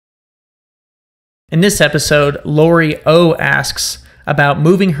In this episode, Lori O asks about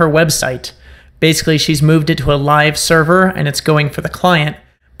moving her website. Basically, she's moved it to a live server and it's going for the client,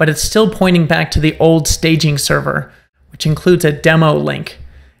 but it's still pointing back to the old staging server, which includes a demo link.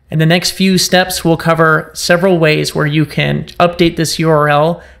 In the next few steps, we'll cover several ways where you can update this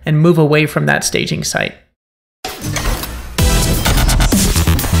URL and move away from that staging site.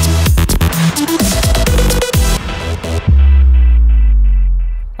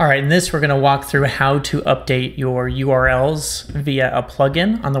 All right, in this, we're going to walk through how to update your URLs via a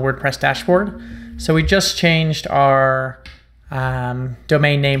plugin on the WordPress dashboard. So we just changed our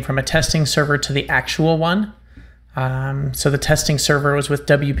domain name from a testing server to the actual one. So the testing server was with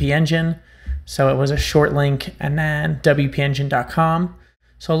WP Engine. So it was a short link and then wpengine.com.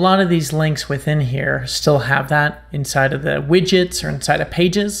 So a lot of these links within here still have that inside of the widgets or inside of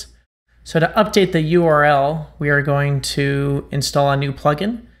pages. So to update the URL, we are going to install a new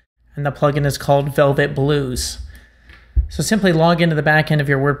plugin. And the plugin is called Velvet Blues. So simply log into the back end of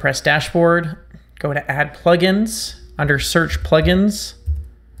your WordPress dashboard, go to Add Plugins, under Search Plugins.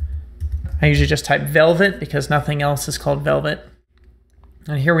 I usually just type Velvet because nothing else is called Velvet.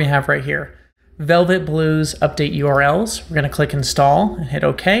 And here we have right here, Velvet Blues Update URLs. We're going to click Install and hit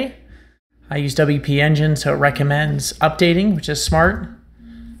OK. I use WP Engine, so it recommends updating, which is smart.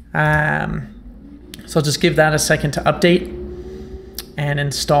 So I'll just give that a second to update and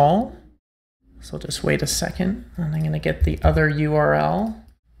install. So I'll just wait a second and I'm going to get the other URL.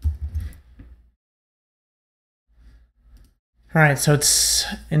 All right, so it's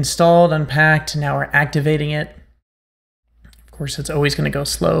installed, unpacked, now we're activating it. Of course, it's always going to go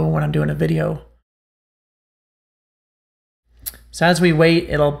slow when I'm doing a video. So as we wait,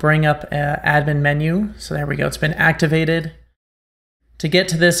 it'll bring up an admin menu. So there we go, it's been activated. To get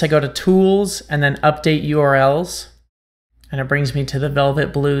to this, I go to Tools and then Update URLs. And it brings me to the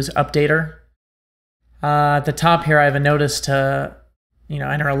Velvet Blues Updater. At the top here, I have a notice to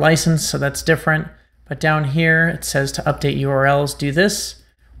enter a license, so that's different. But down here, it says to update URLs, do this.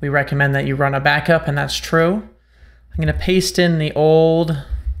 We recommend that you run a backup, and that's true. I'm going to paste in the old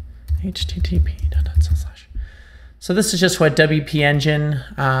http. So this is just what WP Engine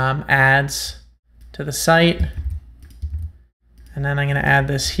adds to the site. And then I'm going to add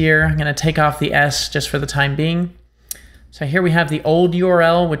this here. I'm going to take off the S just for the time being. So here we have the old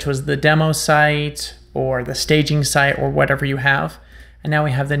URL, which was the demo site or the staging site or whatever you have. And now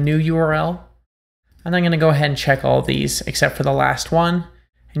we have the new URL. And I'm going to go ahead and check all these except for the last one.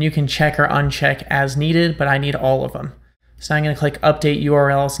 And you can check or uncheck as needed, but I need all of them. So I'm going to click Update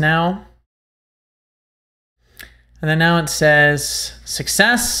URLs now. And then now it says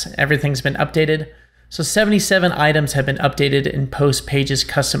success. Everything's been updated. So 77 items have been updated in post pages,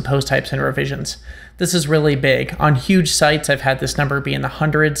 custom post types, and revisions. This is really big. On huge sites, I've had this number be in the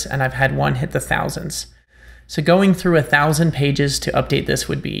hundreds, and I've had one hit the thousands. So going through 1,000 pages to update this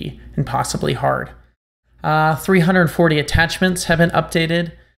would be impossibly hard. 340 attachments have been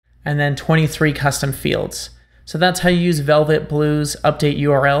updated, and then 23 custom fields. So that's how you use Velvet Blues Update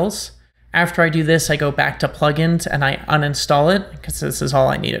URLs. After I do this, I go back to plugins and I uninstall it because this is all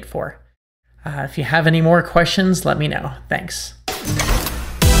I need it for. If you have any more questions, let me know. Thanks.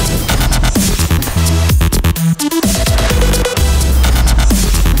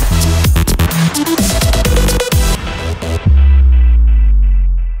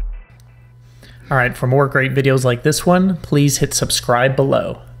 All right, for more great videos like this one, please hit subscribe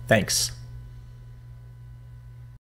below. Thanks.